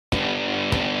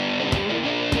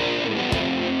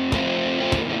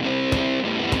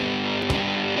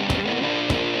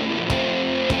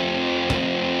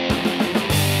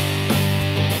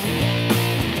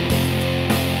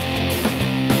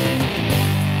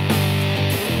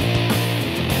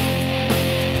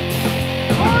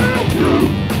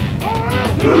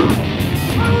All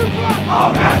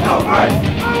hands no break!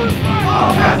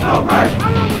 All hands no break!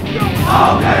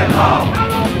 All day long!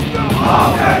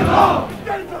 All day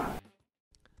long!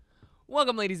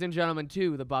 Welcome, ladies and gentlemen,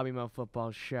 to the Bobby Mo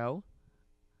Football Show.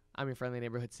 I'm your friendly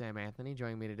neighborhood Sam Anthony.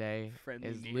 Joining me today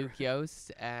is Luke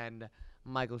Yost and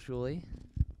Michael Shuley.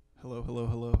 Hello, hello,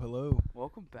 hello, hello.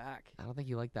 Welcome back. I don't think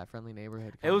you like that friendly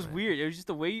neighborhood comment. It was weird. It was just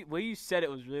the way you said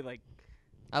it was really like.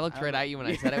 I looked right at you when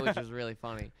I said it, which was really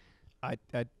funny. I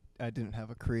didn't have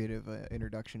a creative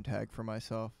introduction tag for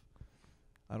myself.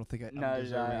 I don't think I. No,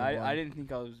 I didn't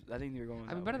think I was. I think you were going.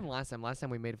 I mean, better than last time. Last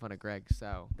time we made fun of Greg,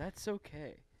 so. That's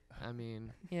okay. I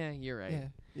mean, yeah, you're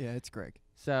right. Yeah, it's Greg.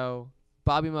 So,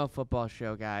 Bobby Mo Football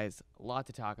Show, guys. A lot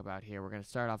to talk about here. We're going to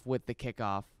start off with the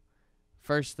kickoff.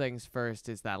 First things first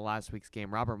is that last week's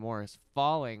game, Robert Morris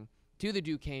falling to the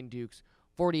Duquesne Dukes,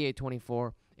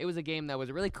 48-24. It was a game that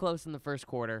was really close in the first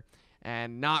quarter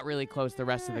and not really close the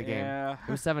rest of the game. Yeah.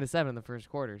 It was 7-7 in the first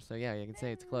quarter, so yeah, you can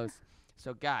say it's close.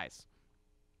 So, guys,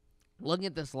 looking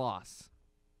at this loss,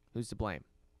 who's to blame?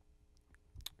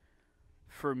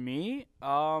 For me,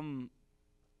 I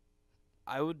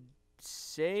would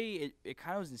say it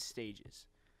kind of was in stages.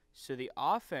 So the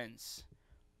offense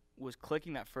was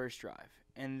clicking that first drive,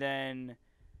 and then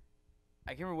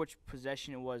I can't remember which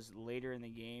possession it was later in the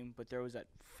game, but there was that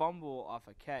fumble off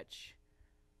a catch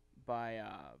by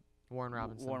Warren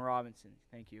Robinson. Warren Robinson,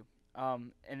 thank you.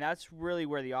 And that's really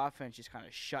where the offense just kind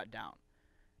of shut down.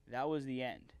 That was the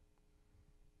end.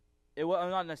 It was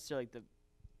not necessarily like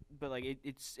but like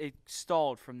it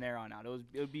stalled from there on out.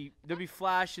 There'd be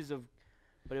flashes of,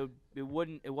 but it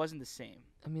wasn't the same.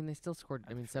 I mean, they still scored.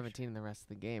 17 in the rest of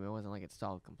the game. It wasn't like it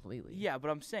stalled completely. Yeah,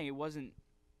 but I'm saying it wasn't.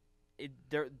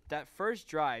 That first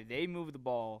drive, they moved the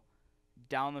ball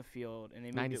down the field and they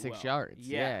moved 96 it well. yards.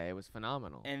 Yeah, it was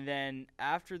phenomenal. And then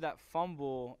after that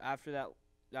fumble, after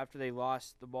they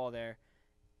lost the ball there,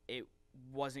 it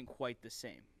wasn't quite the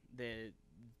same. The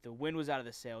wind was out of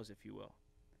the sails, if you will.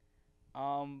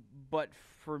 But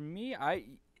for me,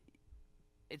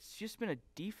 it's just been a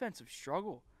defensive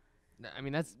struggle. I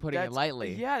mean, that's putting it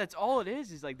lightly. Yeah, that's all it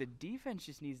is. Is like the defense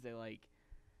just needs to like.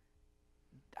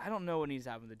 I don't know what needs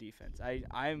to happen with the defense.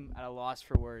 I'm at a loss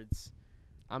for words.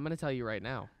 I'm gonna tell you right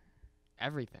now,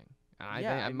 everything.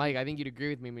 Mike, I think you'd agree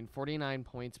with me. I mean, 49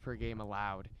 points per game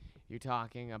allowed. You're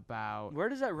talking about where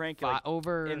does that rank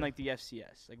over in like the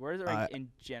FCS? Like where does it rank in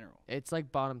general? It's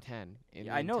like bottom 10.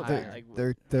 I know that.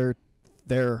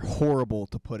 They're horrible,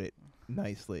 to put it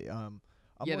nicely. I'm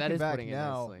that is back putting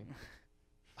now, it nicely.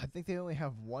 I think they only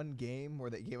have one game where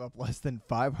they gave up less than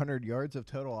 500 yards of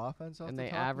total offense. And they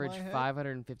average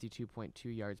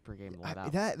 552.2 yards per game let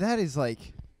out. That is like.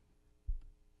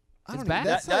 I don't know.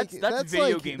 Bad. That's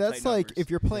video game. That's like numbers. if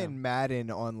you're playing Madden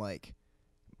on like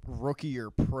rookie or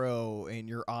pro, and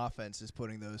your offense is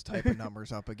putting those type of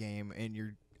numbers up a game, and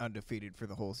you're undefeated for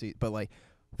the whole season. But like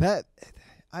that,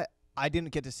 I didn't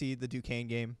get to see the Duquesne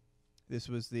game. This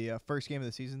was the first game of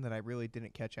the season that I really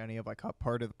didn't catch any of. I caught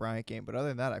part of the Bryant game, but other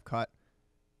than that, I've caught.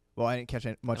 Well, I didn't catch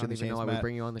much of the James. We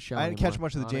bring you on the show. I didn't catch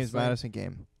much of the James Madison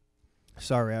game.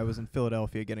 Sorry, I was in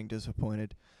Philadelphia, getting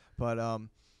disappointed. But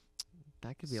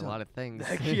that could be a lot of things.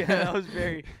 Yeah, that was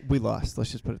very. We lost.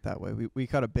 Let's just put it that way. We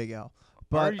caught a big L.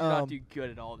 But did not do good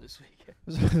at all this weekend.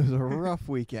 It was a rough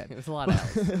weekend. It was a lot of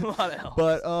L's. A lot of L's.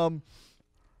 But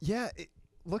yeah,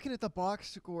 looking at the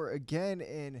box score again,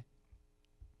 and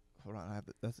hold on,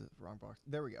 that's the wrong box.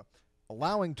 There we go.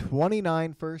 Allowing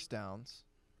 29 first downs,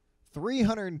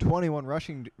 321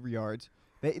 rushing yards.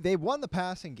 They won the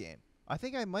passing game. I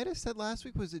think I might have said last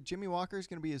week was that Jimmy Walker's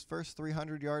going to be his first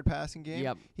 300-yard passing game.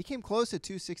 Yep. He came close at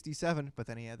 267, but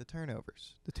then he had the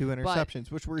turnovers, the 2 interceptions,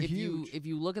 which were huge. If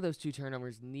you look at those 2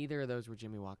 turnovers, neither of those were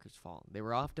Jimmy Walker's fault. They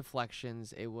were off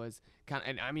deflections. It was kind of,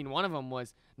 and I mean, one of them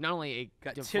was not only a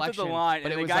deflection, tipped at the line,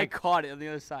 but and it the was guy like, caught it on the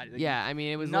other side. Like, yeah, I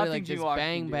mean, it was literally like this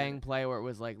bang play where it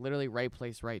was like literally right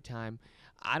place, right time.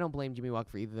 I don't blame Jimmy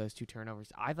Walker for either of those 2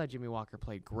 turnovers. I thought Jimmy Walker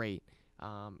played great.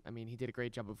 I mean, he did a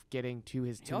great job of getting to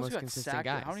his 2 most consistent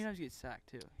guys. How many times did he get sacked,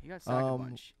 too? He got sacked a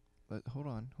bunch. But hold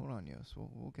on, Yos.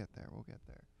 We'll get there.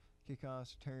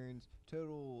 Kickoffs, turns,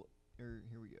 total. Here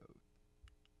we go.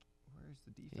 Where's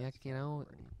the defense? Yeah,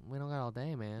 we don't got all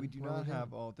day, man. We do not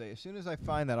have all day. As soon as I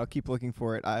find that, I'll keep looking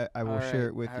for it. I will share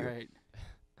it with you. All right.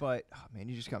 But, oh, man,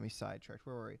 you just got me sidetracked.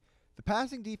 Where were we? The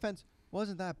passing defense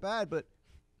wasn't that bad, but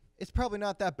it's probably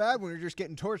not that bad when you're just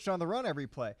getting torched on the run every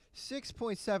play.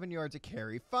 6.7 yards a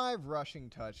carry, 5 rushing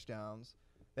touchdowns.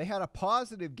 They had a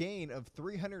positive gain of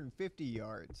 350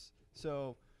 yards.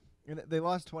 So and they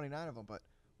lost 29 of them, but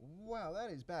wow,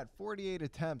 that is bad. 48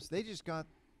 attempts. They just got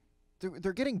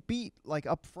they're getting beat like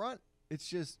up front. It's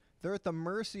just They're at the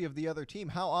mercy of the other team.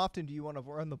 How often do you want to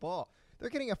run the ball? They're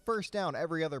getting a first down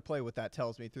every other play. What that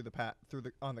tells me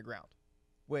on the ground,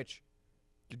 which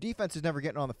your defense is never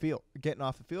getting off the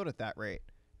field at that rate.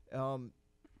 I'm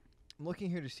looking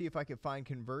here to see if I can find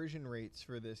conversion rates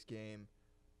for this game.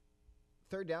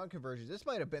 Third down conversions. This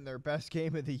might have been their best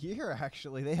game of the year,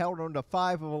 actually. They held on to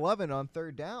 5 of 11 on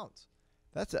third downs.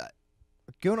 That's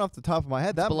going off the top of my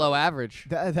head. That's below average.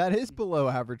 That is below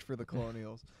average for the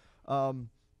Colonials.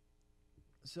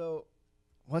 So,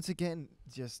 once again,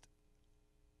 just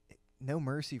no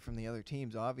mercy from the other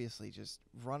teams, obviously, just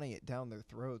running it down their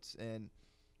throats.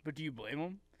 But do you blame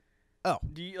them? Oh.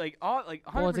 Do you, 100%?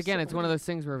 Well, it's one of those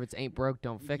things where if it's ain't broke,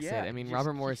 don't fix Yeah, it. I mean, just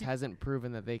Robert Morris hasn't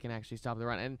proven that they can actually stop the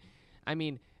run. And, I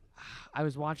mean, I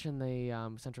was watching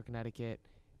the Central Connecticut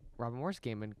Robert Morris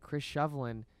game, and Chris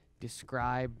Shovelin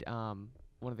described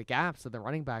one of the gaps that the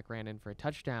running back ran in for a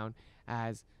touchdown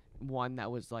as one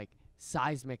that was, like,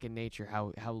 seismic in nature,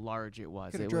 how large it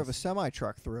was. Could have drove a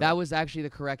semi-truck through it. That was actually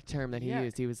the correct term that he Yeah.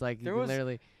 used. He was like, you There can was-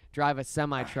 literally drive a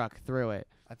semi-truck through it.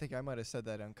 I think I might have said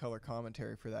that on color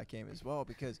commentary for that game as well,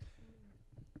 because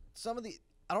some of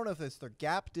I don't know if it's their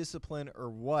gap discipline or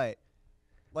what.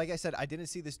 Like I said, I didn't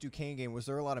see this Duquesne game. Was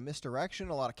there a lot of misdirection,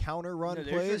 a lot of counter run No,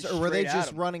 they were plays, just or were they straight at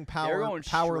just 'em. running were power going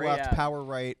straight left, at 'em. power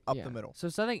right, up Yeah. the middle? So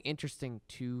something interesting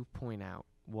to point out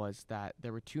was that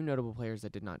there were 2 notable players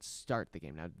that did not start the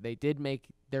game. Now, they did make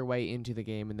their way into the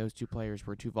game, and those 2 players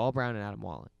were Tuval Brown and Adam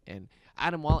Wallet. And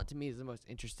Adam Wallet, to me, is the most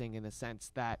interesting in the sense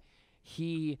that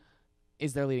he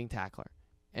is their leading tackler.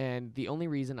 And the only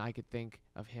reason I could think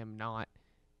of him not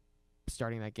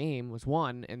starting that game was,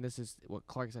 one, and this is what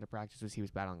Clark said at practice, was he was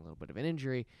battling a little bit of an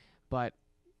injury. But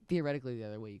theoretically, the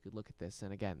other way you could look at this,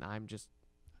 and again, this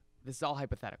is all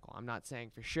hypothetical. I'm not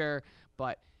saying for sure,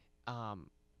 but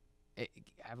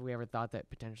have we ever thought that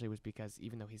potentially was because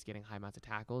even though he's getting high amounts of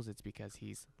tackles, it's because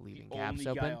he's leaving gaps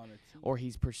open, or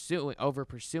he's over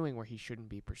pursuing where he shouldn't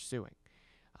be pursuing?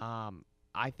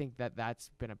 I think that's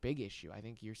been a big issue. I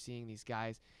think you're seeing these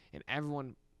guys and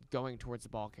everyone going towards the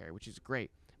ball carrier, which is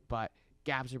great, but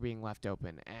gaps are being left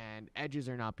open and edges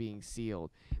are not being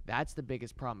sealed. That's the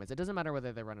biggest problem. It doesn't matter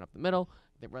whether they run it up the middle,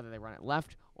 whether they run it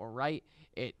left or right.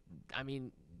 They're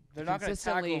not going to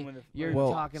tackle him with you're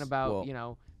talking about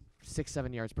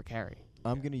 6-7 yards per carry.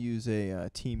 I'm going to use a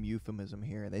team euphemism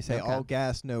here, and they say Okay. all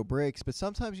gas, no brakes, but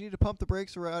sometimes you need to pump the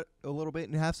brakes around a little bit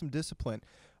and have some discipline.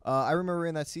 I remember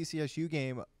in that CCSU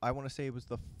game, I want to say it was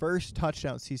the first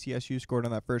touchdown CCSU scored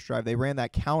on that first drive. They ran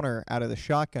that counter out of the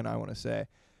shotgun, I want to say,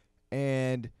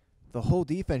 and the whole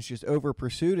defense just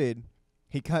over-pursued.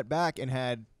 He cut back and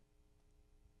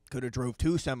could have drove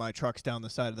 2 semi-trucks down the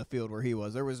side of the field where he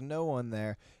was. There was no one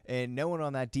there, and no one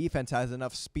on that defense has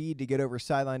enough speed to get over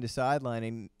sideline to sideline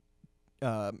and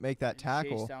make that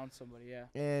tackle. Chase down somebody, yeah.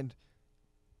 And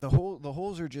the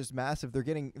holes are just massive. They're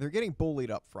getting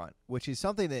bullied up front, which is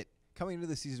something that coming into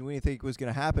the season we didn't think was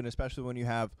going to happen, especially when you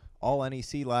have all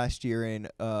NEC last year in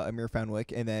Amir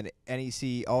Fenwick, and then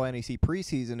all NEC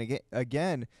preseason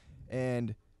again,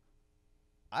 and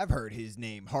I've heard his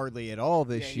name hardly at all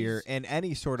this year in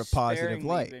any sort of positive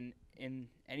light. Been in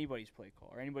anybody's play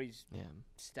call or anybody's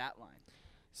stat line.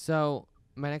 So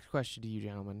my next question to you,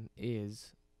 gentlemen,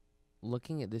 is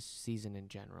looking at this season in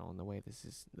general and the way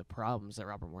the problems that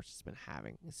Robert Morris has been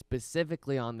having,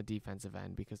 specifically on the defensive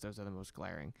end, because those are the most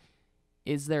glaring.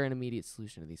 Is there an immediate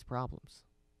solution to these problems?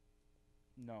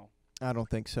 No. I don't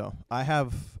think so. I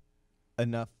have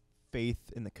enough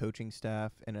faith in the coaching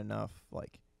staff and enough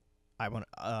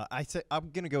I'm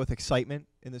gonna go with excitement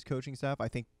in this coaching staff. I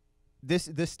think this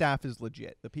staff is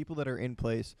legit. The people that are in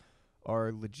place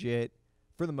are legit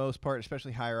for the most part,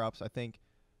 especially higher ups. I think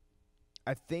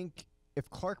if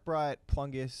Clark brought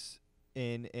Plungus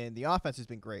in, and the offense has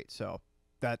been great, so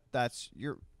they're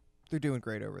doing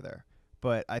great over there.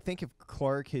 But I think if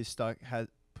Clark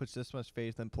puts this much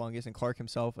faith in Plungus, and Clark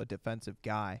himself a defensive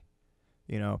guy,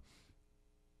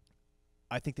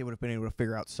 I think they would have been able to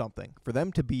figure out something. For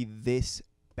them to be this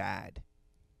bad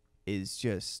is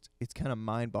just, it's kind of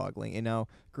mind-boggling. And now,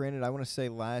 granted, I want to say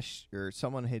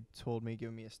someone had told me,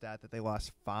 given me a stat, that they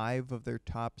lost 5 of their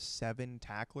top 7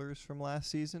 tacklers from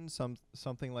last season,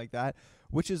 something like that,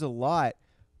 which is a lot.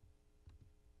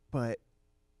 But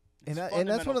that's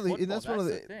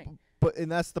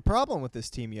the problem with this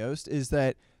team, Yost, is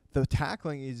that the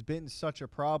tackling has been such a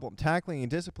problem. Tackling and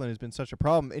discipline has been such a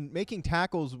problem. And making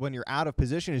tackles when you're out of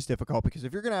position is difficult, because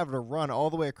if you're going to have to run all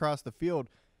the way across the field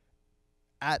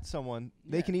at someone,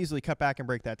 they can easily cut back and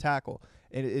break that tackle.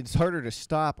 And it's harder to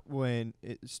stop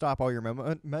all your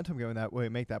momentum going that way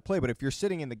and make that play. But if you're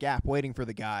sitting in the gap waiting for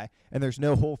the guy and there's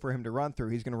no hole for him to run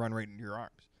through, he's going to run right into your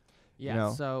arms.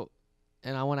 Yeah, so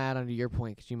And I want to add on to your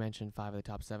point because you mentioned 5 of the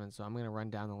top 7. So I'm going to run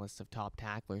down the list of top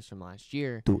tacklers from last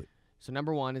year. Do it. So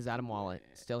number 1 is Adam Wallet,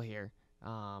 still here,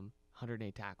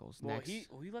 108 tackles. Well, Next, he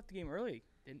left the game early.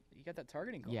 He got that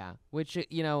targeting call. yeah, which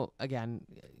again,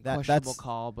 questionable that's-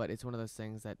 call, but it's one of those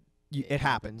things that It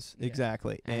happens. Yeah.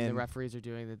 Exactly. and the referees are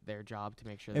doing their job to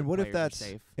make sure that And what if players are that's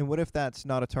safe. and what if that's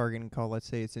not a targeting call? Let's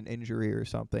say it's an injury or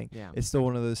something. Yeah. It's still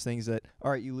one of those things that,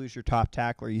 all right, you lose your top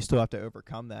tackler, you still have to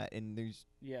overcome that. And there's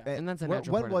Yeah. And that's a when,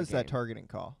 natural when part of the was that game. targeting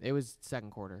call? It was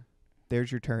second quarter.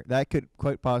 There's your turn. That could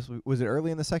quite possibly. Was it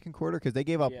early in the second quarter? Because they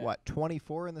gave up Yeah. what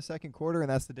 24 in the second quarter, and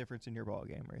that's the difference in your ball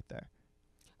game right there.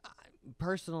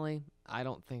 Personally, I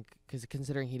don't think because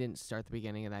considering he didn't start the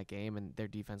beginning of that game and their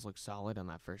defense looked solid on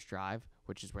that first drive,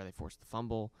 which is where they forced the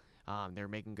fumble. They were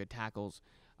making good tackles.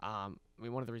 I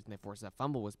mean, one of the reasons they forced that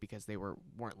fumble was because they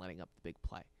weren't letting up the big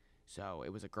play. So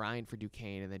it was a grind for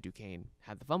Duquesne, and then Duquesne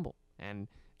had the fumble, and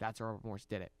that's where Robert Morris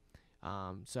did it.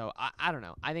 So I don't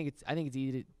know. I think it's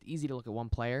easy to look at one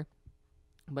player,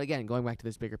 but again, going back to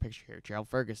this bigger picture here, Gerald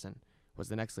Ferguson was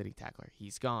the next leading tackler.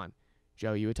 He's gone.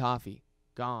 Joe Uatafi,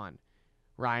 gone.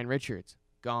 Ryan Richards,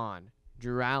 gone.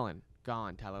 Drew Allen,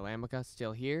 gone. Tyler Lamica,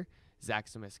 still here. Zach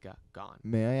Samiska, gone.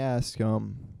 May I ask,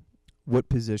 what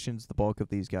positions the bulk of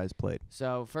these guys played?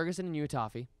 So Ferguson and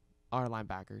Uatafi are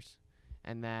linebackers,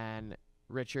 and then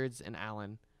Richards and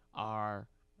Allen are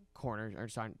corners or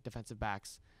defensive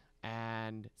backs,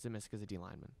 and Zamiska's a D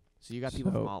lineman. So you got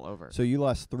people from all over. So you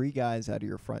lost 3 guys out of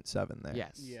your front 7 there.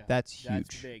 Yes. Yeah. That's huge.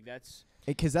 That's big. That's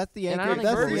Because that's the And I anchor. don't think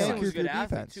That's the Ferguson anchor was of a your good athlete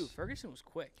defense. too. Ferguson was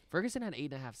quick. Ferguson had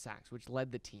 8.5 sacks, which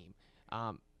led the team.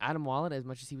 Adam Wallet, as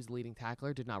much as he was leading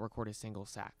tackler, did not record a single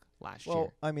sack last year.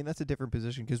 Well, I mean that's a different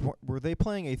position because were they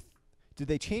playing a? Did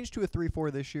they change to a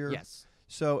 3-4 this year? Yes.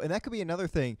 So, and that could be another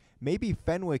thing. Maybe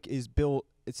Fenwick is built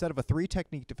instead of a 3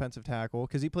 technique defensive tackle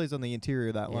because he plays on the interior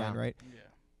of that line, Yeah. right? Yeah.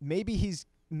 Maybe he's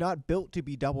not built to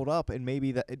be doubled up, and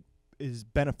maybe that it is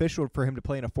beneficial for him to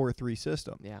play in a 4-3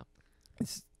 system. Yeah.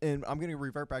 And I'm going to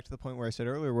revert back to the point where I said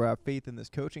earlier, where I have faith in this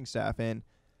coaching staff, and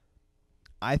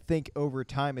I think over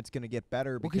time it's going to get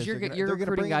better Well, because you're they're you're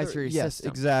gonna recruiting bring guys other- for your yes, system.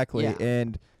 exactly. Yeah.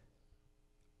 And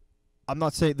I'm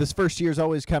not saying this first year is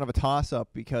always kind of a toss-up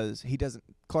because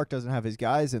Clark doesn't have his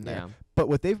guys in there. Yeah. But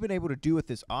what they've been able to do with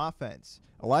this offense,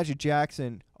 Elijah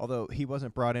Jackson, although he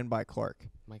wasn't brought in by Clark,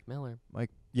 Mike Miller,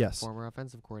 yes, former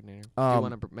offensive coordinator. Do you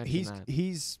want to mention that?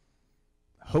 he's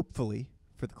hopefully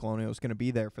for the Colonials going to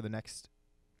be there for the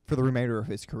remainder of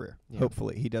his career. Yeah.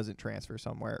 Hopefully he doesn't transfer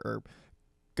somewhere, or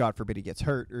God forbid he gets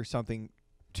hurt or something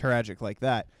tragic like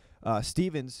that.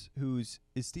 Stevens, is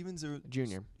Stevens a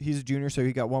Junior. He's a junior, so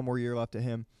he got one more year left to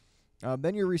him.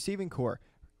 Then your receiving core,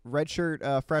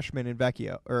 redshirt freshman in Del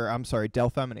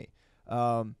Femini.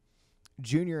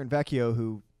 Junior Invecchio,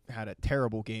 who had a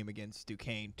terrible game against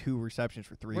Duquesne, 2 receptions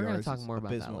for 3 We're yards. gonna talk more about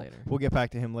that abysmal. later. We'll get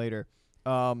back to him later.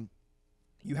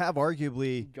 You have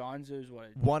arguably Gonzo's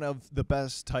what? one of the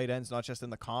best tight ends, not just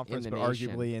in the In conference, the but nation.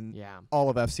 arguably in Yeah, all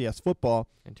of FCS football.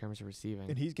 in terms of receiving.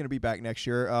 And he's going to be back next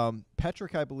year.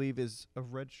 Petrick, I believe, is a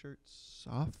redshirt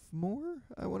sophomore,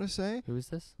 I want to say. Who is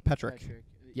this? Petrick. Patrick.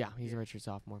 Yeah, he's a redshirt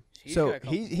sophomore. He's So got a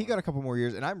couple he more. got a couple more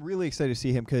years, and I'm really excited to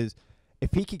see him because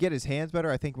if he could get his hands better,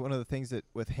 I think one of the things that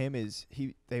with him is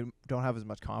they don't have as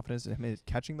much confidence in him in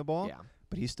catching the ball, Yeah.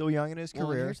 but he's still young in his Well,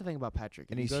 and career. here's the thing about Patrick.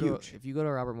 And If you he's go huge. if you go to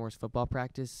Robert Moore's football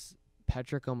practice,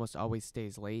 Patrick almost always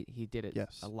stays late. He did it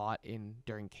Yes. a lot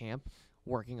during camp,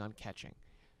 working on catching.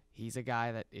 He's a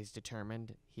guy that is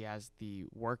determined. He has the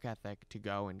work ethic to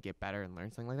go and get better and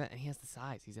learn something like that, and he has the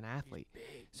size. He's an athlete. Big.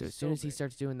 So He's as soon as he big.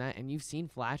 starts doing that, and you've seen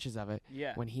flashes of it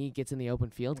Yeah. when he gets in the open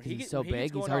field When because he he's get- so when he gets big,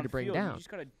 he's going hard to bring downfield, down. You just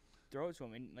gotta throw it to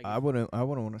him. And, like, I wouldn't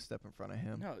want to step in front of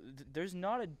him. no, there's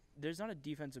not a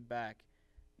defensive back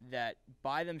that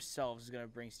by themselves is gonna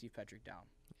bring Steve Petrick down.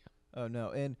 Oh no,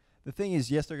 and the thing is,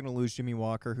 yes, they're going to lose Jimmy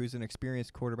Walker, who's an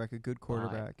experienced quarterback, a good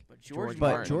quarterback. But George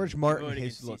George Martin good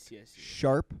has against looked CCSU.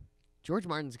 sharp. George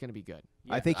Martin's going to be good.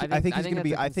 Yeah. I think I he's think going to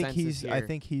be. that's the I think consensus he's. I here.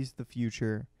 think he's the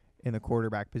future in the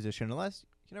quarterback position. Unless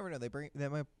you never know, they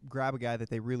might grab a guy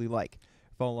that they really like,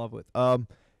 fall in love with.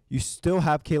 You still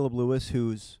have Caleb Lewis,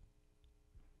 who's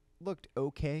looked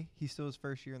okay. He's still his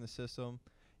first year in the system.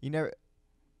 You never.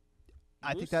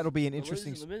 I think that'll be an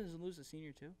interesting. Isn't Lewis a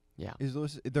senior too? Yeah. Is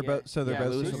Lewis? They're Yeah. both. So they're Yeah,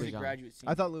 both. Lewis Lewis will is be a gone. graduate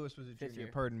senior. I thought Lewis was a Fifth junior.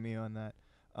 year. Pardon me on that.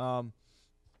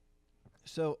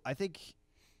 So I think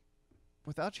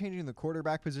without changing the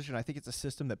quarterback position, I think it's a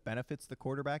system that benefits the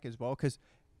quarterback as well because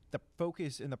the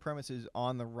focus and the premise is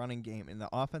on the running game. And the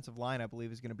offensive line, I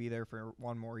believe, is going to be there for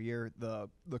one more year, the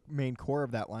main core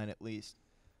of that line at least.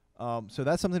 So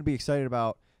that's something to be excited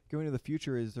about. Going to the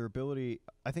future is their ability.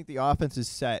 I think the offense is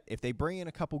set. If they bring in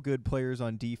a couple good players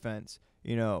on defense,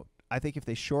 I think if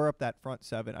they shore up that front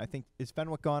seven, I think is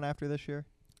Fenwick gone after this year?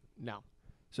 No.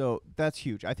 So that's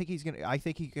huge. I think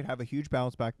he could have a huge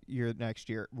bounce back year next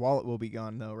year. Wallet will be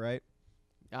gone though, right?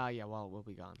 Yeah, well, it will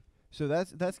be gone. So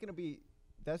that's gonna be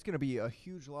a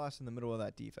huge loss in the middle of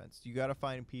that defense. You got to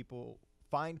find people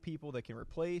that can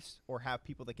replace or have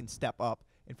people that can step up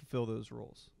and fulfill those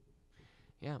roles.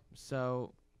 Yeah.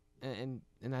 So, and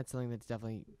that's something that's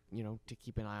definitely to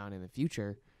keep an eye on in the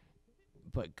future.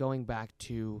 But going back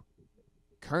to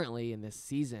currently in this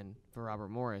season for Robert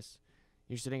Morris,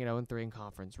 you're sitting at 0-3 in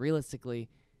conference. Realistically,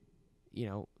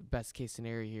 best case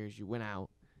scenario here is you win out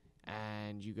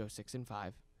and you go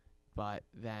 6-5. But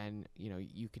then,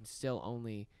 you can still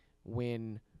only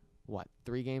win,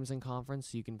 3 games in conference,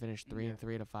 so you can finish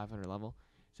 3-3 at a 500 level.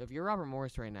 So if you're Robert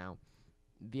Morris right now,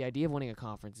 the idea of winning a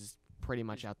conference is pretty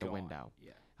much out the window.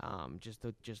 Yeah. Just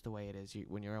the way it is.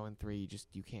 When you're 0-3,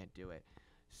 you can't do it.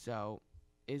 So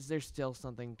is there still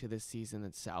something to this season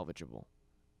that's salvageable?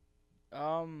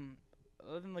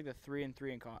 Other than like the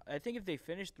 3-3 in conference, I think if they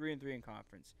finish 3-3 in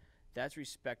conference, that's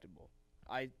respectable.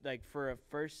 I like for a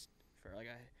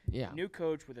new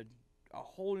coach with a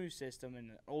whole new system and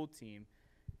an old team.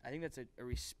 I think that's a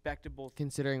respectable.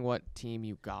 Considering what team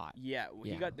you got. Yeah,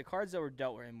 you got the cards that were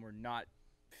dealt with him were not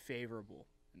favorable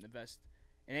in the best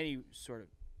in any sort of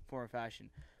form or fashion.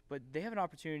 But they have an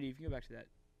opportunity. If you go back to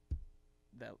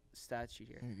that stat sheet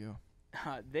here, There you go.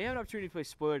 they have an opportunity to play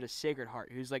spoiler to Sacred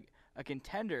Heart, who's like a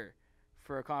contender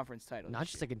for a conference title. Not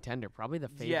just a contender, probably the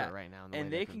favorite right now.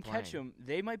 And they can catch him.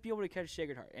 They might be able to catch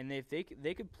Sacred Heart. And if they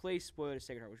could play spoiler to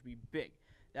Sacred Heart, which would be big.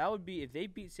 That would be if they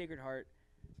beat Sacred Heart.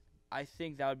 I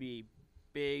think that would be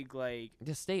big. It's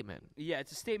a statement. Yeah,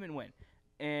 it's a statement win.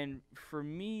 And for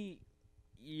me,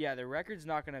 the record's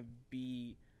not gonna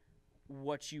be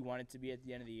what you want it to be at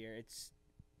the end of the year. It's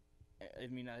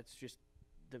just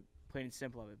the plain and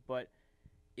simple of it. But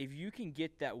if you can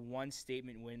get that one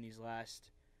statement win these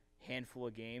last handful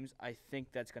of games, I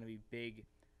think that's going to be big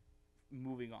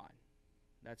moving on.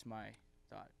 That's my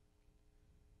thought.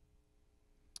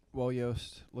 Well,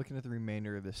 Yost, looking at the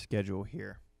remainder of the schedule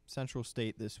here, Central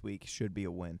State this week should be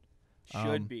a win.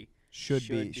 Should be.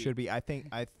 I think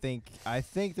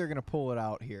they're going to pull it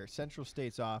out here. Central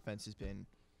State's offense has been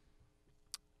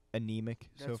anemic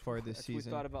so far this season. That's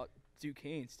what we thought about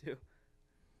Duquesne's too.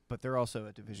 But they're also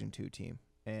a Division II team.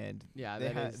 And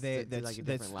that's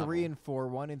 3-4,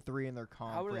 1-3 in their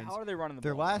conference. How are they running the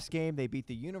Their ball? last game, they beat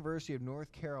the University of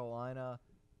North Carolina,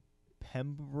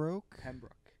 Pembroke.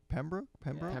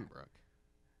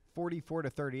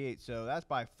 44-38. So that's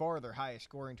by far their highest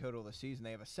scoring total of the season.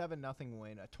 They have a 7-0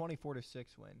 win, a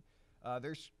 24-6 win.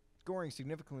 They're scoring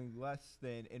significantly less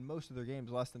than in most of their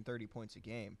games, less than 30 points a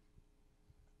game.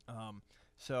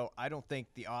 So I don't think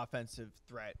the offensive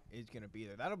threat is going to be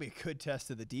there. That'll be a good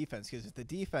test of the defense because if the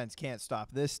defense can't stop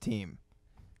this team,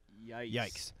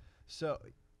 yikes. So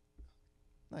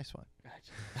nice one.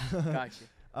 Gotcha.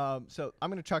 So I'm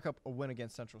going to chalk up a win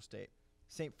against Central State.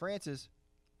 St. Francis,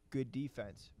 good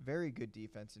defense, very good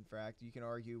defense. In fact, you can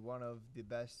argue one of the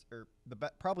best, or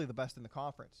probably the best in the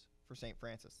conference for St.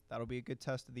 Francis. That'll be a good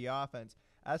test of the offense.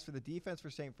 As for the defense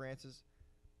for St. Francis,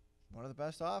 one of the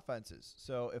best offenses.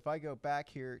 So if I go back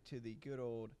here to the good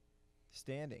old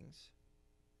standings,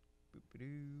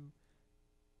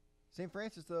 St.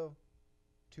 Francis though,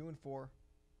 2-4,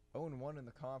 0-1 in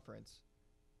the conference.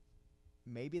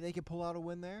 Maybe they could pull out a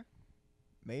win there.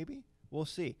 Maybe we'll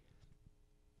see.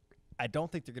 I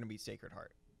don't think they're going to beat Sacred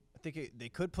Heart. I think they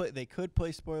could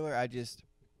play spoiler. I just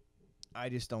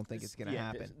don't think it's going to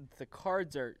happen. The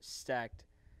cards are stacked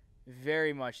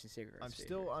very much in Sacred Heart's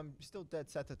favor. I'm still dead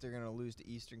set that they're going to lose to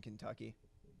Eastern Kentucky.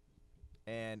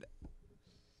 And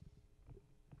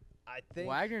I think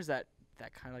Wagner's that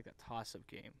kind of like a toss-up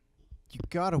game. You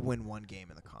got to win one game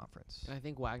in the conference. And I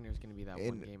think Wagner's going to be that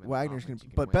one game in Wagner's the going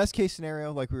conference. to, but best case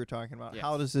scenario, like we were talking about, Yes.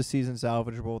 how does this season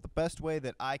salvageable? The best way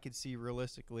that I could see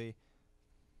realistically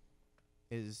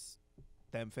is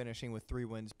them finishing with 3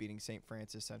 wins, beating St.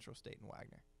 Francis, Central State, and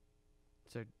Wagner.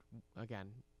 So again,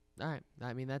 all right.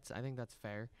 I mean, I think that's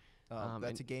fair.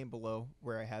 That's a game below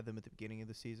where I had them at the beginning of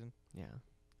the season. Yeah.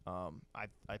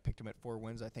 I picked them at 4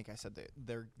 wins. I think I said that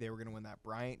they were going to win that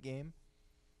Bryant game.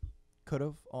 Could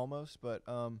have almost, but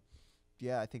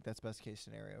yeah, I think that's best case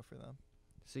scenario for them.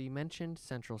 So you mentioned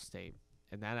Central State,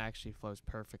 and that actually flows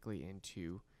perfectly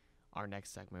into our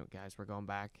next segment, guys. We're going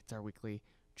back. It's our weekly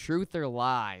Truth or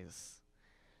Lies.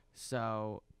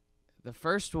 So the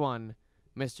first one,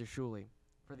 Mr. Shuley,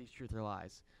 for these Truth or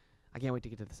Lies. I can't wait to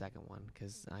get to the second one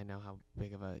because I know how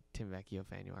big of a Tim Vecchio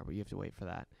fan you are, but you have to wait for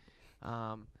that.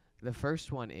 The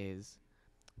first one is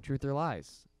Truth or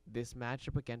Lies. This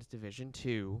matchup against Division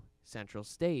II Central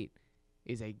State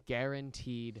is a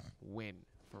guaranteed win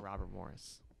for Robert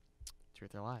Morris.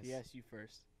 Truth or lies? Yes, you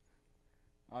first.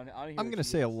 I'm going to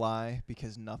say a lie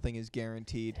because nothing is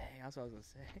guaranteed. Dang, that's what I was going to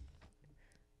say.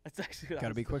 That's actually what Got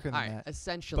to be quicker All than right, that.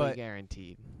 essentially But-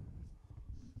 guaranteed.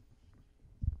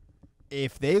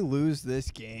 If they lose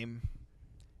this game,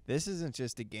 this isn't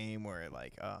just a game where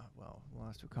like,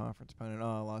 lost to a conference opponent,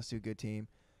 lost to a good team.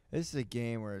 This is a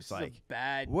game where it's This is a like,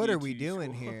 bad what are we D2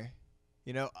 doing school. here?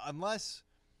 You know, unless,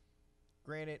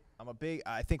 granted,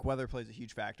 I think weather plays a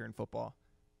huge factor in football.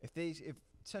 If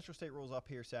Central State rolls up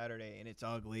here Saturday and it's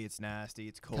ugly, it's nasty,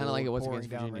 it's cold, Kinda like it was pouring against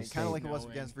down Virginia rain, State. kind of like it was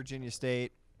Snowing. against Virginia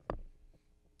State,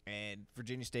 and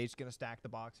Virginia State's gonna stack the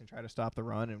box and try to stop the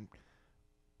run, and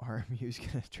RMU's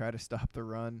gonna try to stop the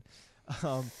run.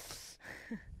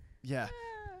 Yeah.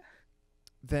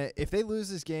 If they lose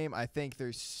this game, I think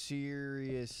there's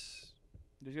serious.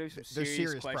 There's going to be some There's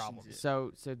serious questions. problems.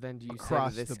 So then do you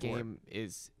Across say that this the board. game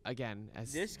is again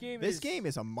as This game This game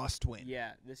is a must-win.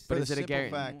 Yeah. This but for is the it a simple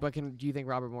guarantee? fact- But do you think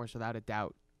Robert Morris, without a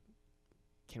doubt,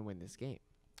 can win this game?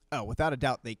 Oh, without a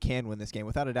doubt, they can win this game.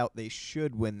 Without a doubt, they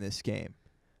should win this game.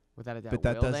 Without a doubt, But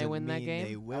that will doesn't they win mean that they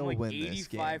game? will I'm like win this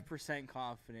game. 85%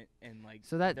 confident in like.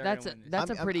 So they're that's gonna win this.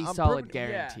 that's a I'm- pretty I'm solid pretty- yeah.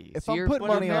 guarantee. If So I'm you're putting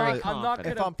you're money very on it- I'm not confident.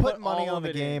 If gonna I'm putting put money all on of the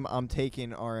it in. game, I'm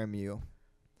taking RMU.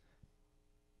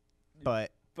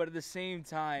 But But at the same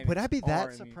time, would I be that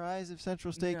RMU. surprised if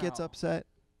Central State gets No. upset?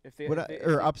 If they, Would if I, they, if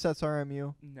or they- upsets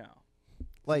RMU? No. So you're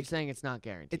Like saying it's not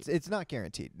guaranteed. it's not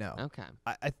guaranteed. No, okay.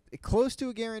 I close to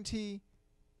a guarantee.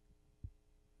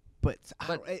 But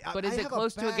But is it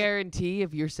close to a guarantee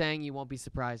if you're saying you won't be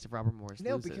surprised if Robert Morris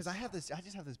No, loses? because I just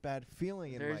have this bad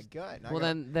feeling in my There's- gut. And Well,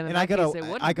 then in and that I gotta- case, it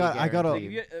wouldn't I be gotta-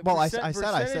 guaranteed. Like, if you- Well, I percent- said it.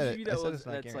 percentage I of said you it's that not was-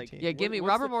 that's like- guaranteed. Yeah, give me what's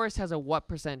Robert the- Morris has a what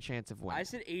percent chance of winning? I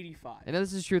said 85. I know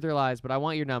this is truth or lies, but I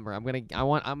want your number. I'm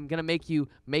gonna make you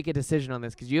make a decision on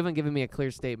this because you haven't given me a clear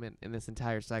statement in this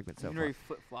entire segment so I'm far. very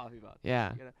flip floppy about that.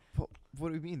 Yeah, You gotta- What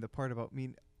do you mean? The part about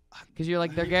because you're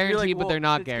like they're you're like, guaranteed, but well, they're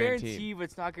not it's guaranteed. but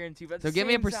it's not guaranteed. But at So the give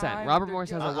me a same percent. time, Robert they're Morris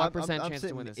has a gonna- what percent chance to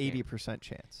sitting win this game? 80%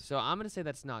 chance. So I'm gonna say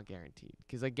that's not guaranteed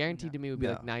because like guaranteed No. to me would be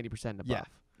like No. 90% above. Yeah.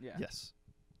 Yeah. Yes.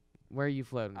 Where are you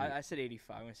floating? I said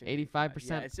 85. I'm gonna say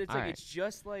 85%? Yeah, it's like Alright. it's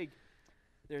just like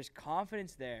there's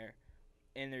confidence there,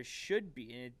 and there should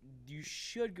be, and you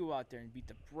should go out there and beat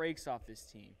the brakes off this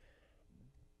team.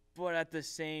 But at the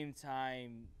same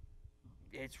time,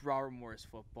 it's Robert Morris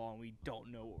football, and we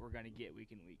don't know what we're gonna get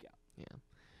week in week out.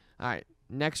 All right,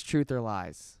 next truth or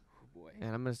lies, Oh boy.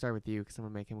 and I'm gonna start with you because I'm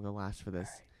gonna make him go last for this.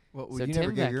 Alright. Well, So you never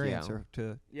Tim gave your Vecchio- answer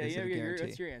to. Yeah, is yeah, it a yeah. guarantee?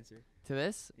 What's your answer? To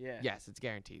this, Yeah. yes, it's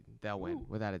guaranteed. They'll win Ooh.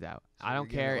 without a doubt. So I you're don't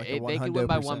giving it care. like a They could win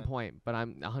by 1 100%. point, but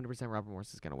I'm 100% Robert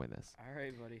Morris is gonna win this. All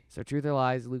right, buddy. So truth or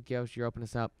lies, Luke Yost, you're opening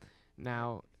us up.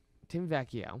 Now, Tim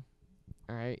Vecchio,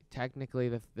 all right, technically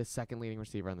the second leading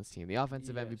receiver on this team, the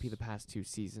offensive MVP Yes. the past 2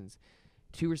 seasons,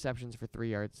 2 receptions for 3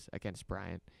 yards against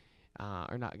Bryant,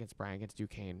 or not against Bryant, against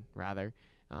Duquesne rather.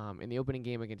 In the opening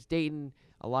game against Dayton,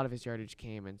 a lot of his yardage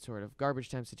came in sort of garbage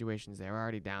time situations. They were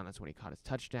already down. That's when he caught his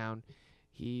touchdown.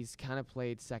 He's kind of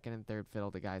played second and third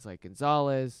fiddle to guys like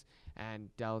Gonzalez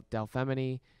and Del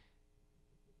Femini.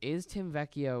 Is Tim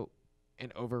Vecchio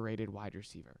an overrated wide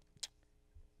receiver?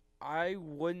 I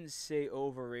wouldn't say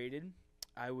overrated.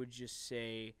 I would just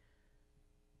say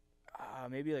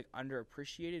maybe like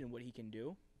underappreciated in what he can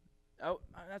do. Oh,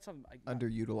 that's something.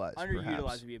 Underutilized. Underutilized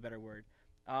perhaps. would be a better word.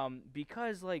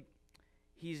 Because like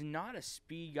he's not a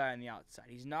speed guy on the outside.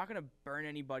 He's not gonna burn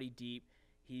anybody deep.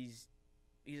 He's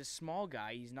a small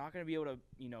guy. He's not gonna be able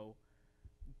to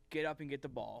get up and get the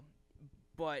ball.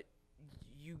 But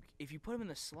if you put him in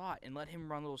the slot and let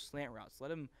him run little slant routes,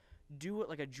 let him do it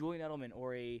like a Julian Edelman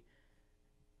or a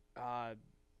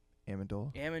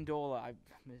Amendola.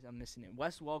 I'm missing it.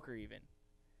 Wes Welker even.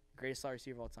 Greatest slot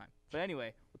receiver of all time. But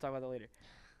anyway, we'll talk about that later.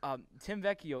 Tim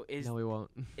Vecchio is No, we won't.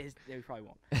 we probably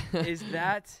won't. Is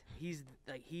that he's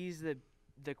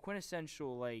the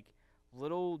quintessential like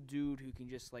little dude who can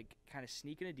just like kind of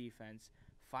sneak in a defense,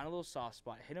 find a little soft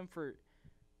spot, hit him for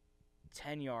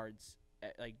 10 yards.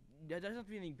 Like that doesn't have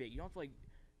to be anything big. You don't have to like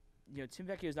Tim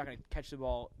Vecchio is not going to catch the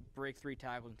ball, break 3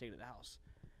 tackles and take it to the house.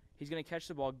 He's going to catch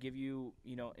the ball, give you,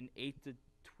 an 8 to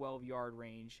 12 yard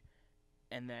range,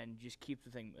 and then just keep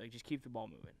the ball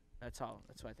moving. That's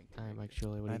what I think. All right, Mike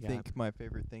Shirley, what do I you got? think my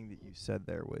favorite thing that you said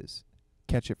there was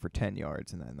catch it for 10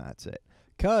 yards and then that's it.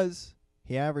 Because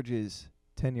he averages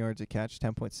 10 yards a catch,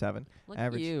 10.7. Look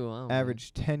average- at you. Oh, man.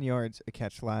 Averaged 10 yards a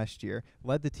catch last year.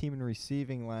 Led the team in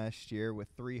receiving last year with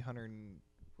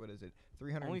 321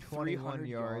 300 yards.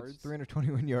 yards?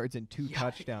 321 yards and 2 Yikes.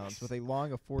 touchdowns with a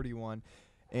long of 41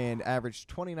 and averaged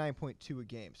 29.2 a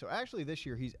game. So actually this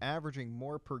year he's averaging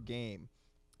more per game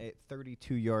at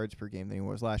 32 yards per game than he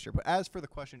was last year. But as for the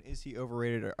question, is he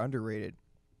overrated or underrated?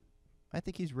 I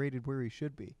think he's rated where he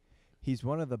should be. He's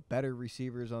one of the better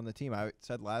receivers on the team. I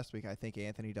said last week I think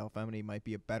Anthony Delfemini might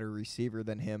be a better receiver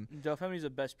than him. Delfemini's the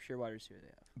best pure wide receiver they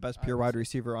have. Best pure wide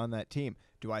receiver on that team.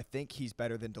 Do I think he's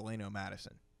better than Delano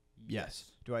Madison?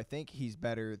 Yes. Do I think he's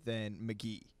better than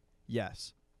McGee?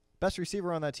 Yes. Best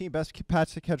receiver on that team, best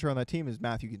pass catcher on that team is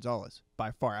Matthew Gonzalez,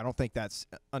 by far. I don't think that's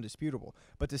undisputable.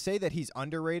 But to say that he's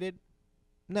underrated,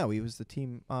 no, he was the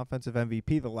team offensive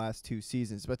MVP the last 2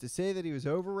 seasons. But to say that he was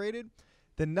overrated,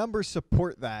 the numbers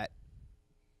support that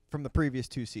from the previous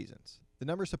 2 seasons. The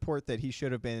numbers support that he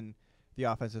should have been the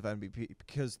offensive MVP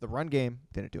because the run game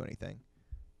didn't do anything.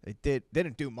 They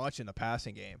didn't do much in the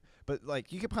passing game. But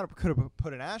like you could have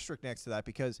put an asterisk next to that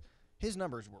because his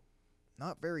numbers were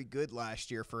not very good last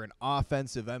year for an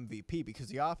offensive MVP because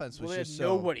the offense was just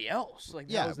so nobody else.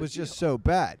 Like it was just so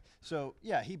bad. So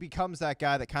yeah, he becomes that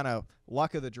guy that kind of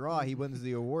luck of the draw. He wins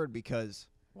the award because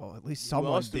at least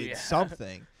someone did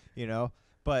something, you know.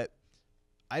 But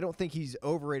I don't think he's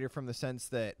overrated from the sense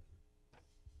that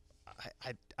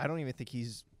I don't even think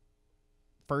he's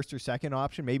first or second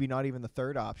option, maybe not even the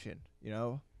third option, you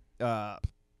know,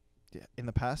 in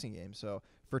the passing game. So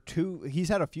he's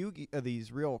had a few of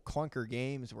these real clunker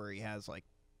games where he has like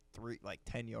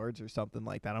 10 yards or something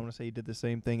like that. I want to say he did the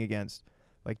same thing against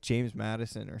like James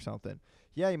Madison or something.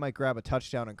 Yeah, he might grab a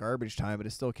touchdown in garbage time, but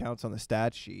it still counts on the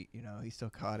stat sheet. You know, he still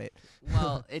caught it.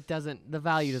 Well, it doesn't. The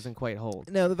value doesn't quite hold.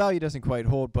 No, the value doesn't quite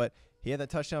hold, but he had that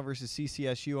touchdown versus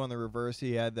CCSU on the reverse.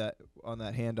 He had that on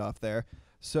that handoff there.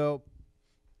 So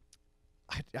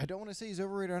I don't want to say he's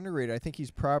overrated or underrated. I think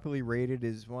he's properly rated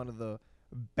as one of the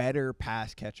better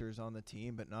pass catchers on the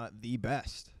team, but not the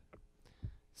best.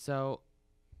 So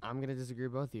I'm going to disagree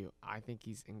with both of you. I think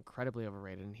he's incredibly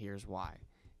overrated, and here's why.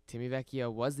 Timmy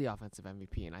Vecchio was the offensive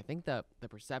MVP, and I think the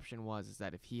perception is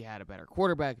that if he had a better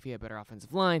quarterback, if he had a better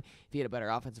offensive line, if he had a better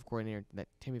offensive coordinator, that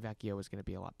Timmy Vecchio was going to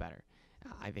be a lot better.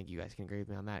 I think you guys can agree with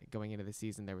me on that. Going into the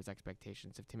season, there was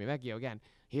expectations of Timmy Vecchio. Again,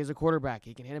 he is a quarterback.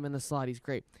 He can hit him in the slot. He's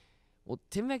great. Well,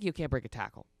 Tim Vecchio can't break a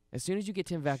tackle. As soon as you get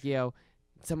Tim Vecchio,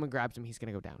 someone grabs him, he's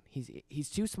going to go down. He's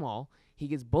too small. He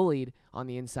gets bullied on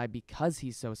the inside because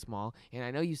he's so small. And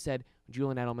I know you said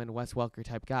Julian Edelman, Wes Welker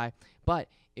type guy, but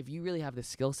if you really have the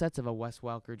skill sets of a Wes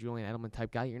Welker, Julian Edelman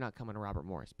type guy, you're not coming to Robert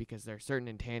Morris because there are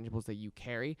certain intangibles that you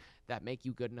carry that make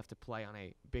you good enough to play on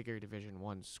a bigger Division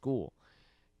I school.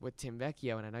 With Tim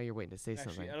Vecchio, and I know you're waiting to say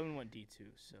something. Actually, Edelman went D2,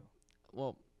 so.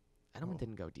 Well, Edelman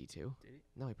didn't go D2. Did he?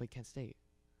 No, he played Kent State.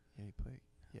 Yeah, he played.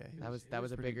 Yeah, that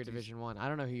was a bigger Division I. I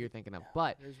don't know who you're thinking of,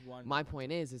 but my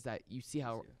point is that you see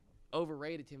how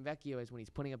overrated Tim Vecchio is when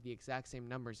he's putting up the exact same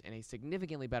numbers in a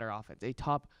significantly better offense, a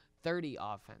top 30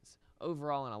 offense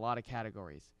overall in a lot of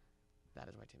categories. That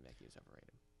is why Tim Vecchio is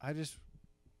overrated.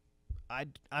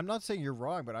 I'm not saying you're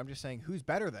wrong, but I'm just saying who's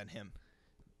better than him.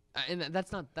 And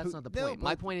that's not the point.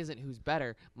 My point isn't who's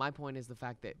better. My point is the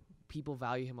fact that people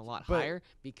value him a lot higher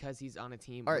because he's on a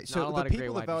team. All right, with so not a lot the of great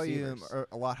people that wide value receivers. him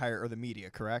a lot higher are the media,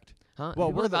 correct? Huh? Well,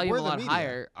 People that value him a lot media.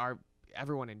 higher are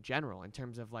everyone in general in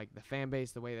terms of like the fan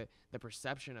base, the way that the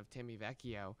perception of Timmy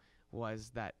Vecchio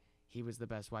was that he was the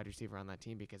best wide receiver on that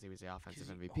team because he was the offensive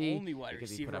MVP,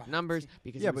 because he put up numbers,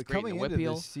 because he was great in the whip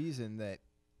heel. This season that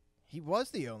he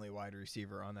was the only wide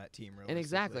receiver on that team, and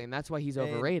exactly, and that's why he's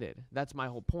overrated. That's my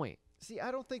whole point. See,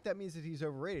 I don't think that means that he's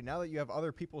overrated. Now that you have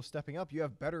other people stepping up, you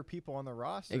have better people on the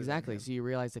roster. Exactly. So you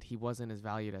realize that he wasn't as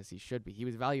valued as he should be. He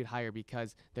was valued higher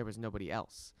because there was nobody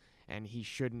else, and he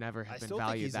should never have been valued that high.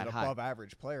 I still think he's an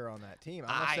above-average player on that team.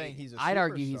 I'm not saying he's a superstar. I'd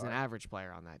argue he's an average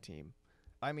player on that team.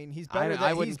 I mean, he's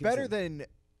better than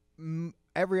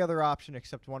every other option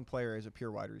except one player as a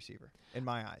pure wide receiver, in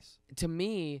my eyes. To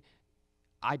me,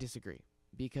 I disagree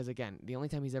because, again, the only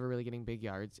time he's ever really getting big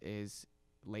yards is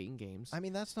late in games. I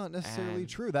mean, that's not necessarily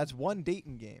true. That's one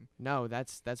Dayton game. No,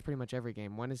 that's pretty much every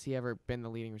game. When has he ever been the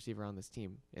leading receiver on this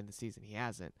team in the season? He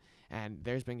hasn't. And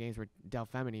there's been games where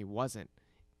Delfemini wasn't.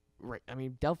 Right. I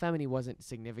mean, Delfemini wasn't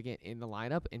significant in the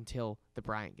lineup until the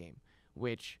Bryant game,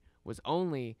 which was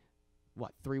only,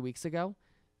 3 weeks ago?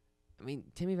 I mean,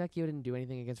 Timmy Vecchio didn't do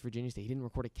anything against Virginia State. He didn't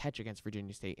record a catch against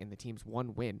Virginia State in the team's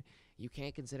one win. You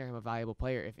can't consider him a valuable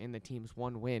player if in the team's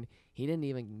one win, he didn't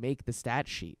even make the stat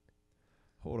sheet.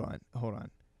 Hold on.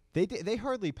 They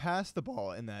hardly passed the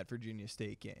ball in that Virginia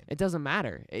State game. It doesn't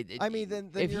matter.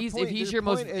 Then if he's your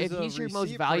most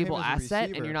valuable asset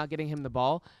and you're not getting him the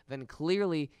ball, then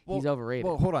clearly he's overrated.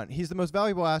 Well, hold on. He's the most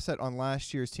valuable asset on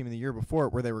last year's team and the year before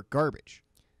where they were garbage.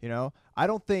 You know, I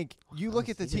don't think you look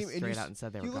at the team and out and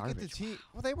said they were look garbage. at the team.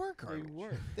 Well, they were garbage.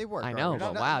 They were. I know,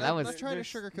 but I'm not trying to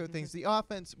sugarcoat things. The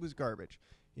offense was garbage.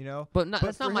 You know. But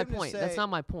that's for not my him to point. say- That's not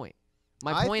my point.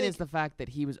 My I point is think- the fact that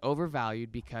he was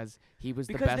overvalued because he was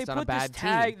the Because best they on a put bad this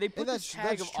tag. team. They put this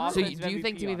tag that's of true. So offensive do you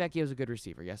think MVP Timmy on it. Vecchio is a good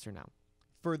receiver? Yes or no?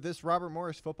 For this Robert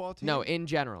Morris football team. No, in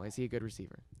general, is he a good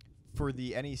receiver? For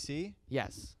the NEC,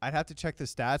 Yes. I'd have to check the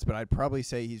stats, but I'd probably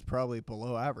say he's probably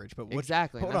below average. But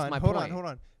Exactly. Hold That's on, my hold point. on, hold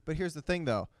on. But here's the thing,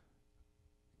 though.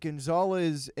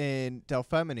 Gonzalez and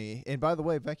Delfemini, and by the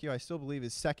way, Vecchio, I still believe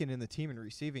is second in the team in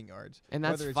receiving yards. And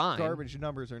that's whether it's fine. garbage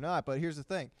numbers or not. But here's the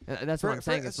thing. That's what I'm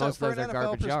saying. Is so most for of those an are NFL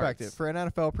garbage perspective, yards. For an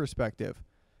NFL perspective,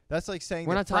 that's like saying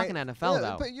We're that not talking NFL,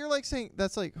 though. But you're like saying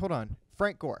that's like, hold on,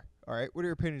 Frank Gore. All right, what are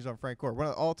your opinions on Frank Gore? One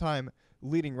of the all-time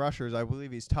leading rushers, I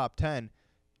believe he's top 10.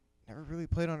 Never really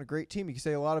played on a great team. You can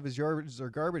say a lot of his yards are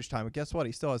garbage time, but guess what?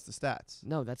 He still has the stats.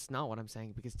 No, that's not what I'm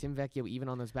saying because Tim Vecchio, even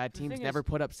on those bad The teams, thing never is-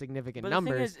 put up significant but the thing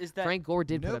numbers. is that Frank Gore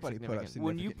did Nobody put put up up significant.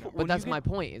 when you significant put- numbers. But when that's you my get-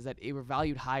 point, is that they were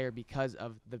valued higher because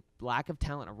of the lack of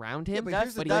talent around him, but but,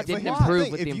 here's the he thing, didn't here's improve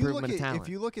thing, with if the you look improvement of at- talent. If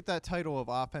you look at that title of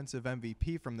offensive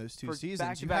MVP from those two For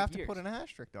seasons, you back-to-back have to years. put an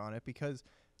asterisk on it because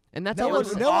And that's no all one, I'm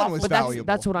saying. no one was But valuable.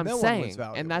 that's what I'm No one was saying,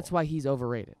 valuable. and that's why he's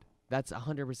overrated. That's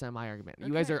 100% my argument.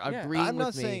 You guys Okay, are yeah. agreeing I'm not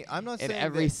with me saying I'm not in saying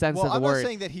every that, sense well, of the I'm word. not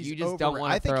saying that he's You just don't overra-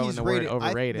 wanna I think throw in he's the word rated,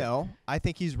 overrated. No, I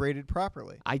think he's rated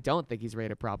properly. I don't think he's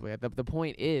rated properly. The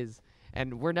point is,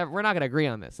 and we're not going to agree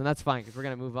on this, and that's fine because we're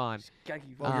going to move on, Gotta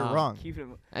keep Well, it- you're wrong. keep it-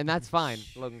 and that's fine,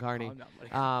 Logan Carney. Calm down,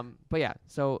 buddy. But yeah,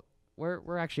 so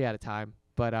we're actually out of time.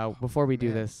 But before we do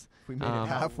man. this, We made it Um,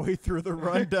 halfway through the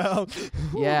rundown.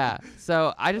 yeah.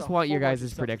 So I just a want your whole bunch of guys'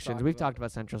 stuff to predictions. talk We've about. talked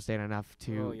about Central State enough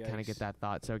to Oh, kind of get yikes. that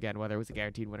thought. So again, whether it was a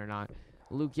guaranteed win or not,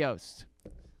 Luke Yost,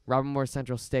 Robert Moore,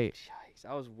 Central State. Yikes,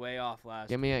 I was way off last.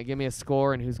 Give me a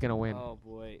score and who's gonna win. Oh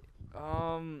boy.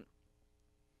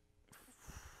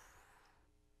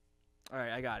 All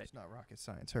right, I got it. It's not rocket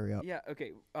science. Hurry up. Yeah.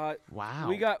 Okay. Wow.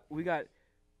 We got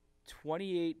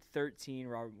 28-13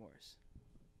 Robert Morris.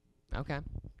 Okay.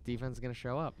 Defense is gonna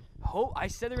show up. I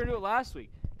said they were gonna do it last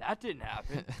week. That didn't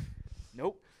happen.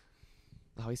 Nope.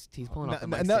 Oh, he's pulling off the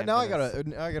Now, mic now, stand now for I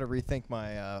this. gotta rethink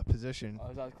my position. Oh,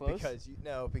 is that close?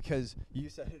 Because you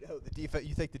said it. Oh, the defense.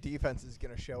 You think the defense is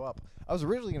gonna show up? I was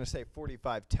originally gonna say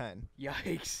 45-10,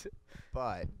 Yikes.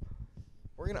 but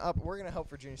we're gonna help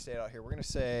Virginia State out here. We're gonna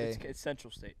say It's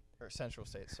Central State. or Central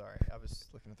State. Sorry, I was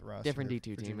looking at the roster. Different here. D2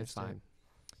 team. Virginia It's State.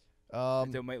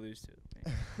 fine. They might lose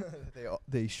too.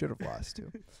 they should have lost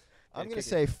too. I'm gonna kick it.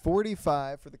 say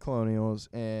 45 for the Colonials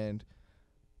and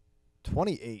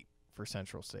 28 for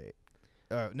Central State.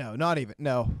 No, not even.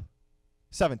 No,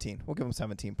 17. We'll give them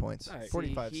 17 points. All right.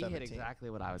 45-17. He hit exactly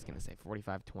what I was going to say,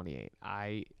 45-28.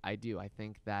 I do. I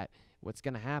think that what's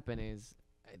going to happen is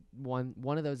one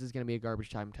of those is going to be a garbage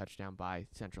time touchdown by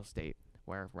Central State,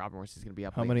 where Robert Morris is going to be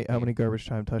up. How late in many the game. garbage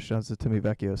time touchdowns did Timmy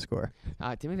Vecchio score?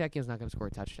 Timmy Vecchio's not going to score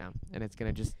a touchdown, and it's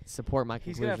going to just support my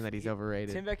He's gonna conclusion that he's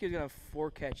overrated. Tim Vecchio's gonna have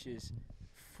 4 catches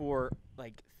for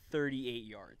like 38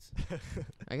 yards.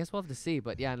 I guess we'll have to see,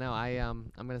 but yeah, no,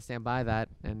 I'm going to stand by that,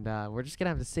 and we're just going to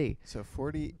have to see. So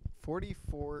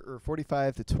 44 or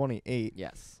 45 to 28.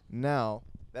 Yes. Now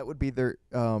that would be their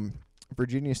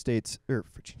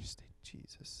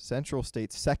Central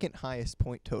State's second highest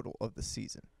point total of the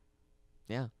season.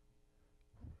 Yeah.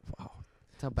 Wow.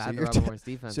 That's how bad the you're Robert Morris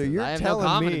defense so is. you're I have no telling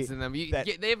confidence me in them.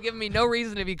 that- They've given me no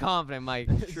reason to be confident, Mike.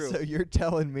 True. So you're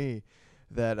telling me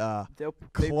that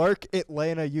They- Clark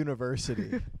Atlanta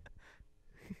University,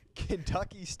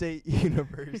 Kentucky State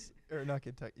University, or not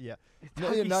Kentucky, yeah,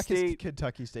 Kentucky not State,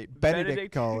 Kentucky State, Benedict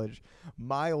Benedict. College,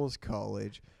 Miles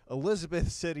College,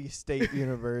 Elizabeth City State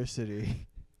University,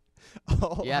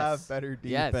 all Yes. have better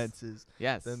Yes. defenses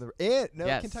Yes. than the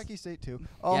Yes. Kentucky State too.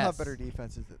 All Yes. have better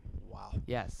defenses. Wow,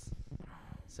 Yes.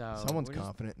 So someone's we're just-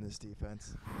 confident in this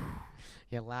defense.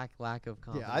 Yeah, lack of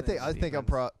confidence. Yeah, I think I'm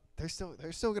pro. They're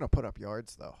still gonna put up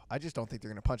yards though. I just don't think they're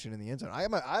gonna punch it in the end zone. I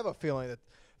have a feeling that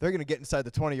they're gonna get inside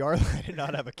the 20-yard line and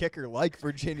not have a kicker like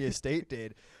Virginia State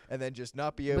did, and then just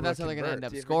not be able. But that's to how they're going to end convert.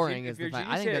 up Yeah, scoring. Virginia- Is the if fact.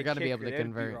 Virginia I think State they're had going to be kicker, able to they would beat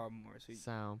convert. Robert Morris.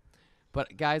 So,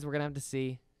 but guys, we're going to have to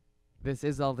see. This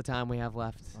is all the time we have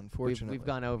left. Unfortunately, we've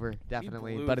gone over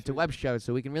definitely, blew but it's a through web show,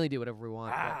 so we can really do whatever we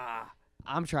want. but Ah,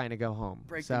 I'm trying to go home.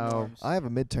 break the So norms. I have a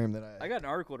midterm that I got an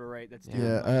article to write. That's Yeah. due in,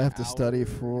 yeah, like, I have an to study hour.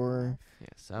 for. yeah.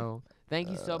 So thank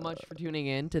you so much for tuning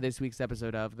in to this week's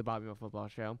episode of the Bobby Mo Football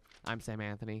Show. I'm Sam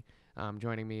Anthony.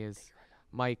 Joining me is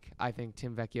Mike. I think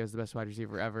Tim Vecchio is the best wide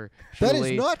receiver ever. That is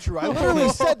Shuli- not true. I literally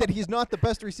said that he's not the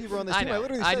best receiver on this I team. I know.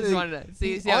 literally I said just that wanted to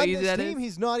see he's how on easy this that team. is.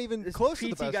 He's not even This close to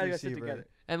the PT best guy got sit receiver. together.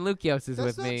 And Luke Yost is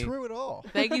That's with not me. true at all.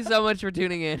 Thank you so much for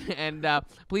tuning in, and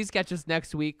please catch us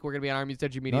next week. We're gonna be on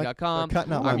RMU-TV.com, They're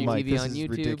cutting out my mic. RMU-TV This on is YouTube,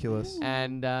 ridiculous.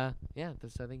 and so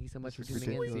thank you so much for This is tuning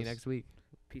in. See you ridiculous. next week.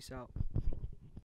 Peace out.